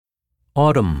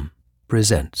Autumn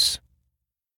presents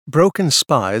Broken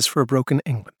Spies for a Broken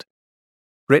England,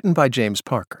 written by James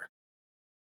Parker.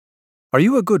 Are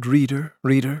you a good reader?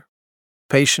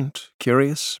 Patient,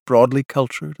 curious, broadly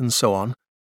cultured, and so on?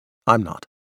 I'm not.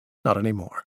 Not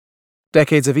anymore.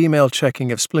 Decades of email checking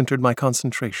have splintered my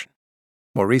concentration.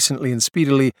 More recently and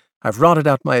speedily, I've rotted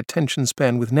out my attention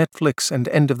span with Netflix and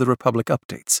End of the Republic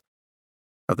updates.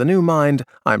 Of the new mind,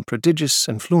 I'm prodigious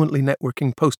and fluently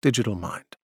networking post-digital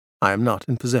mind. I am not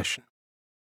in possession.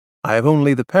 I have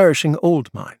only the perishing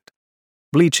old mind,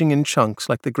 bleaching in chunks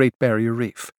like the Great Barrier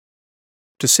Reef.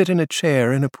 To sit in a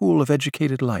chair in a pool of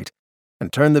educated light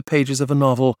and turn the pages of a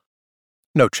novel,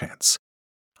 no chance.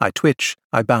 I twitch,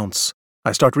 I bounce,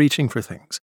 I start reaching for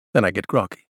things, then I get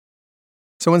groggy.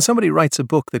 So when somebody writes a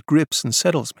book that grips and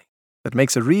settles me, that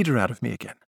makes a reader out of me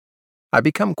again, I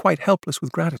become quite helpless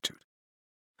with gratitude.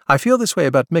 I feel this way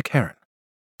about Mick Herron.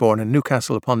 Born in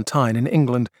Newcastle upon Tyne in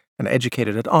England and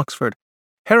educated at Oxford,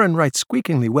 Herron writes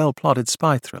squeakingly well-plotted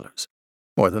spy thrillers.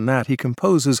 More than that, he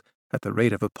composes, at the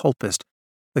rate of a pulpist,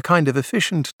 the kind of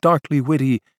efficient, darkly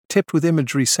witty, tipped with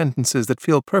imagery sentences that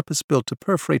feel purpose-built to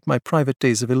perforate my private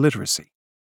days of illiteracy.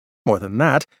 More than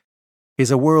that,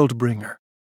 he's a world-bringer,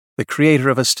 the creator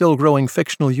of a still-growing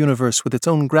fictional universe with its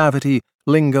own gravity,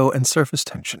 lingo, and surface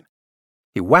tension.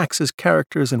 He waxes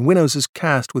characters and winnows his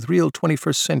cast with real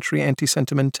 21st-century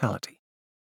anti-sentimentality.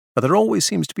 But there always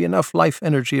seems to be enough life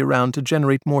energy around to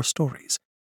generate more stories.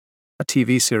 A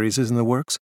TV series is in the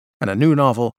works, and a new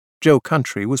novel, Joe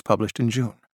Country, was published in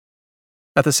June.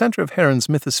 At the center of Herron's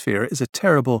mythosphere is a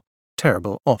terrible,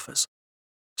 terrible office.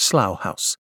 Slough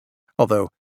House. Although,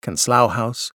 can Slough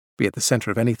House be at the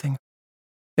center of anything?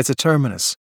 It's a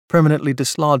terminus, permanently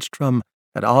dislodged from,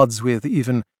 at odds with,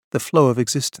 even, the flow of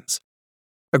existence.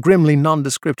 A grimly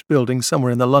nondescript building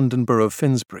somewhere in the London borough of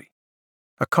Finsbury.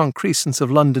 A concrescence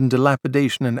of London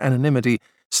dilapidation and anonymity,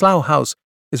 Slough House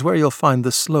is where you'll find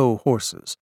the slow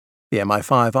horses, the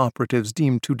MI5 operatives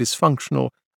deemed too dysfunctional,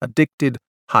 addicted,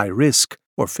 high-risk,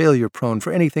 or failure-prone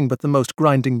for anything but the most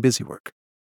grinding busywork.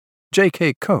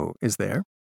 J.K. Coe is there,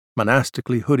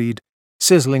 monastically hoodied,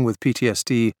 sizzling with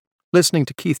PTSD, listening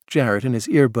to Keith Jarrett in his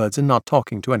earbuds and not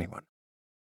talking to anyone.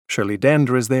 Shirley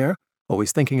Dander is there,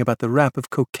 always thinking about the wrap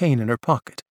of cocaine in her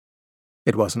pocket.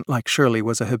 It wasn't like Shirley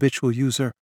was a habitual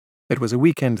user. It was a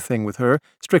weekend thing with her,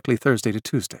 strictly Thursday to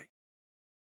Tuesday.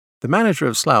 The manager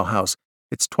of Slough House,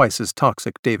 its twice as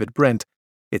toxic David Brent,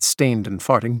 its stained and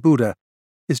farting Buddha,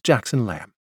 is Jackson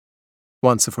Lamb.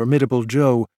 Once a formidable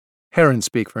Joe, Herron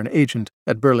speak for an agent,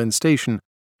 at Berlin Station,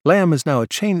 Lamb is now a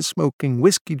chain-smoking,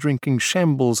 whiskey-drinking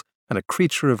shambles and a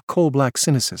creature of coal-black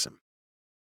cynicism.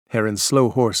 Herron's slow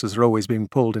horses are always being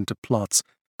pulled into plots,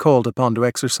 called upon to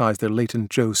exercise their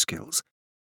latent Joe skills.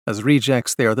 As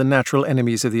rejects, they are the natural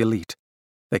enemies of the elite.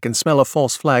 They can smell a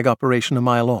false flag operation a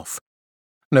mile off.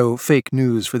 No fake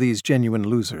news for these genuine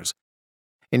losers.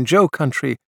 In Joe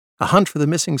Country, a hunt for the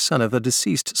missing son of a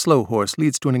deceased slow horse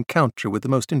leads to an encounter with the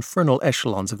most infernal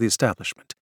echelons of the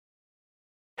establishment.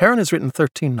 Herron has written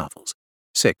 13 novels,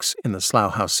 6 in the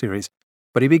Slough House series,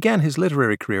 but he began his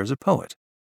literary career as a poet.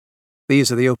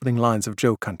 These are the opening lines of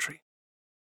Joe Country.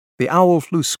 The owl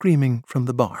flew screaming from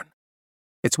the barn,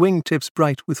 its wingtips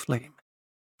bright with flame.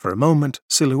 For a moment,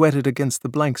 silhouetted against the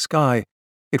blank sky,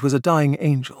 it was a dying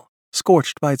angel,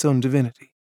 scorched by its own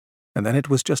divinity, and then it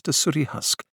was just a sooty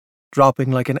husk, dropping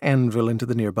like an anvil into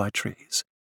the nearby trees.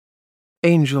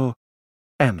 Angel,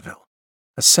 anvil,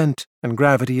 ascent and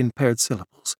gravity in paired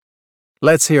syllables.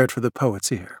 Let's hear it for the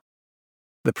poet's ear.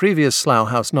 The previous Slough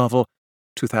House novel,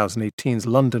 2018's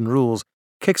London Rules,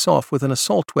 kicks off with an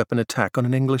assault weapon attack on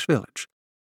an English village.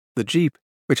 The jeep,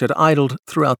 which had idled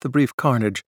throughout the brief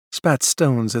carnage, spat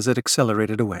stones as it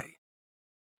accelerated away.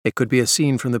 It could be a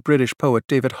scene from the British poet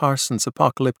David Harson's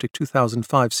apocalyptic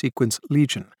 2005 sequence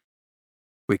Legion.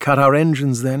 We cut our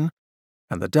engines then,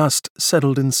 and the dust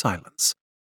settled in silence.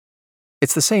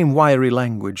 It's the same wiry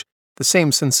language, the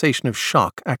same sensation of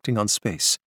shock acting on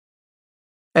space.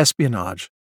 Espionage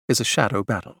is a shadow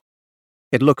battle.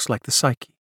 It looks like the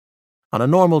psyche. On a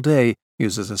normal day,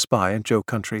 uses a spy in Joe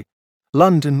Country,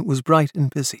 London was bright and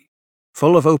busy,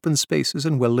 full of open spaces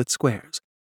and well-lit squares.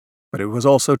 But it was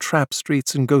also trap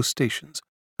streets and ghost stations,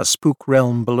 a spook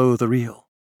realm below the real.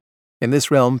 In this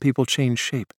realm, people change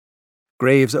shape.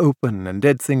 Graves open and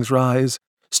dead things rise,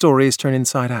 stories turn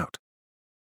inside out.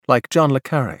 Like John le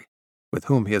Carré, with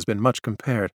whom he has been much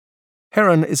compared,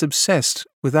 Herron is obsessed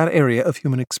with that area of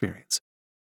human experience.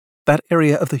 That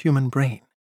area of the human brain,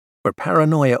 where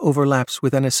paranoia overlaps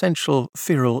with an essential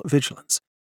feral vigilance.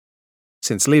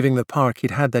 Since leaving the park,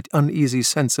 he'd had that uneasy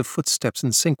sense of footsteps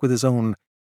in sync with his own.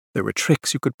 There were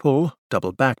tricks you could pull,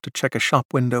 double back to check a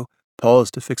shop window,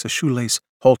 paused to fix a shoelace,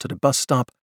 halt at a bus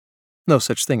stop. No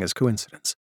such thing as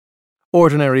coincidence.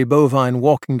 Ordinary bovine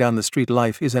walking down the street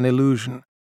life is an illusion,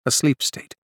 a sleep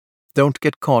state. Don't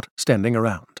get caught standing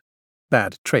around.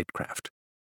 Bad tradecraft.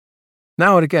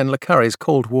 Now and again, Le Carre's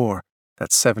Cold War, that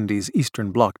 70s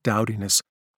Eastern Bloc dowdiness,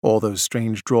 all those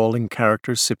strange drawling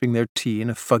characters sipping their tea in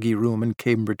a fuggy room in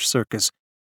Cambridge Circus,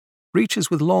 reaches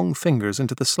with long fingers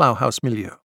into the Slough House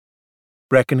milieu.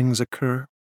 Reckonings occur,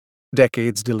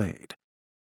 decades delayed.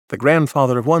 The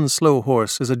grandfather of one slow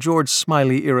horse is a George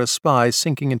Smiley-era spy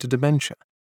sinking into dementia.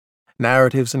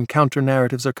 Narratives and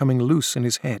counter-narratives are coming loose in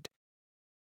his head.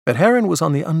 But Heron was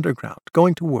on the underground,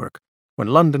 going to work, when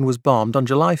London was bombed on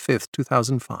July 5,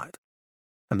 2005,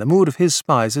 and the mood of his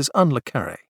spies is un-Le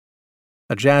Carre.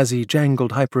 A jazzy,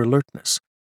 jangled hyper-alertness.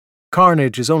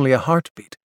 Carnage is only a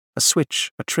heartbeat, a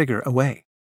switch, a trigger away.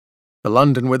 The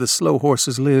London where the slow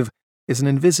horses live is an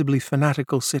invisibly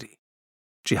fanatical city.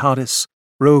 Jihadists,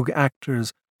 rogue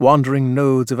actors, wandering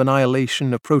nodes of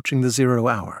annihilation approaching the 0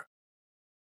 hour.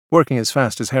 Working as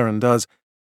fast as Heron does,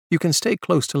 you can stay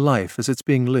close to life as it's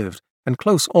being lived, and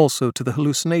close also to the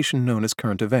hallucination known as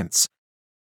current events.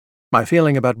 My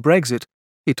feeling about Brexit,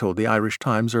 he told the Irish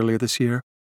Times earlier this year,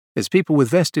 is people with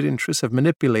vested interests have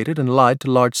manipulated and lied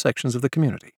to large sections of the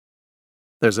community.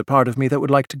 There's a part of me that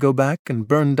would like to go back and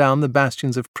burn down the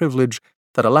bastions of privilege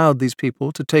that allowed these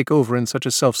people to take over in such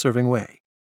a self-serving way.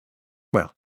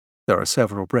 Well, there are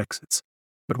several Brexits,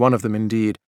 but one of them,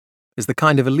 indeed, is the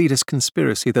kind of elitist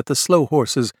conspiracy that the slow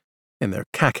horses, in their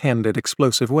cack-handed,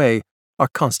 explosive way, are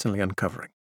constantly uncovering.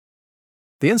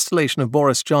 The installation of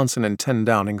Boris Johnson in 10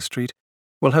 Downing Street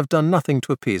will have done nothing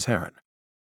to appease Heron.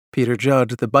 Peter Judd,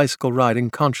 the bicycle-riding,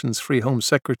 conscience-free Home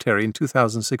Secretary in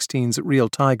 2016's Real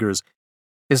Tigers,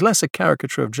 is less a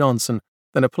caricature of Johnson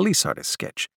than a police artist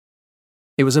sketch.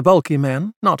 He was a bulky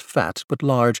man, not fat but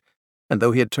large, and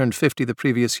though he had turned 50 the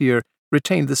previous year,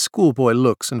 retained the schoolboy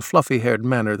looks and fluffy-haired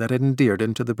manner that had endeared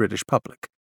him to the British public.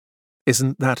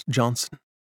 Isn't that Johnson?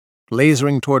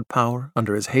 Lasering toward power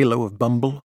under his halo of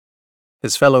Bumble?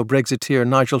 His fellow Brexiteer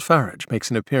Nigel Farage makes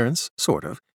an appearance, sort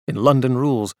of, in London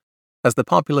Rules, as the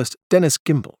populist Dennis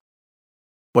Gimble.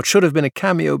 What should have been a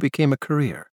cameo became a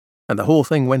career, and the whole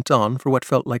thing went on for what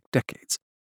felt like decades.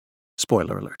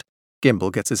 Spoiler alert, Gimble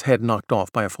gets his head knocked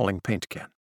off by a falling paint can.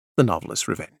 The novelist's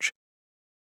revenge.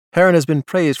 Heron has been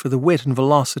praised for the wit and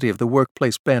velocity of the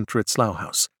workplace banter at Slough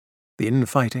House, the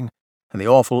infighting, and the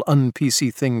awful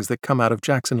un-PC things that come out of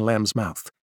Jackson Lamb's mouth.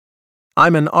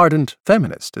 I'm an ardent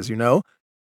feminist, as you know,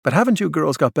 but haven't you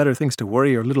girls got better things to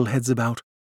worry your little heads about?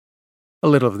 A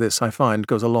little of this, I find,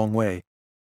 goes a long way.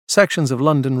 Sections of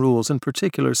London Rules in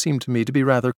particular seem to me to be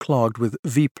rather clogged with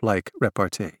Veep-like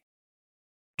repartee.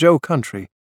 Joe Country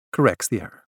corrects the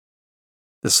error.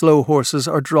 The slow horses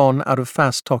are drawn out of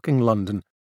fast-talking London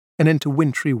and into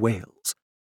wintry Wales,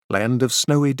 land of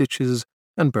snowy ditches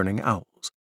and burning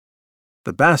owls.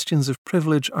 The bastions of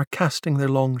privilege are casting their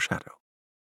long shadow.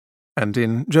 And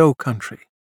in Joe Country,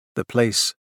 the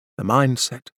place, the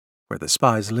mindset, where the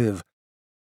spies live,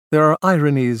 there are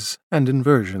ironies and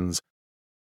inversions,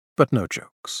 but no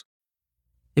jokes.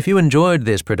 If you enjoyed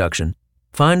this production,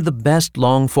 find the best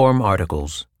long-form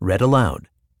articles read aloud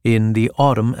in the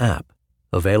Autumn app,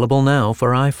 available now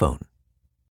for iPhone.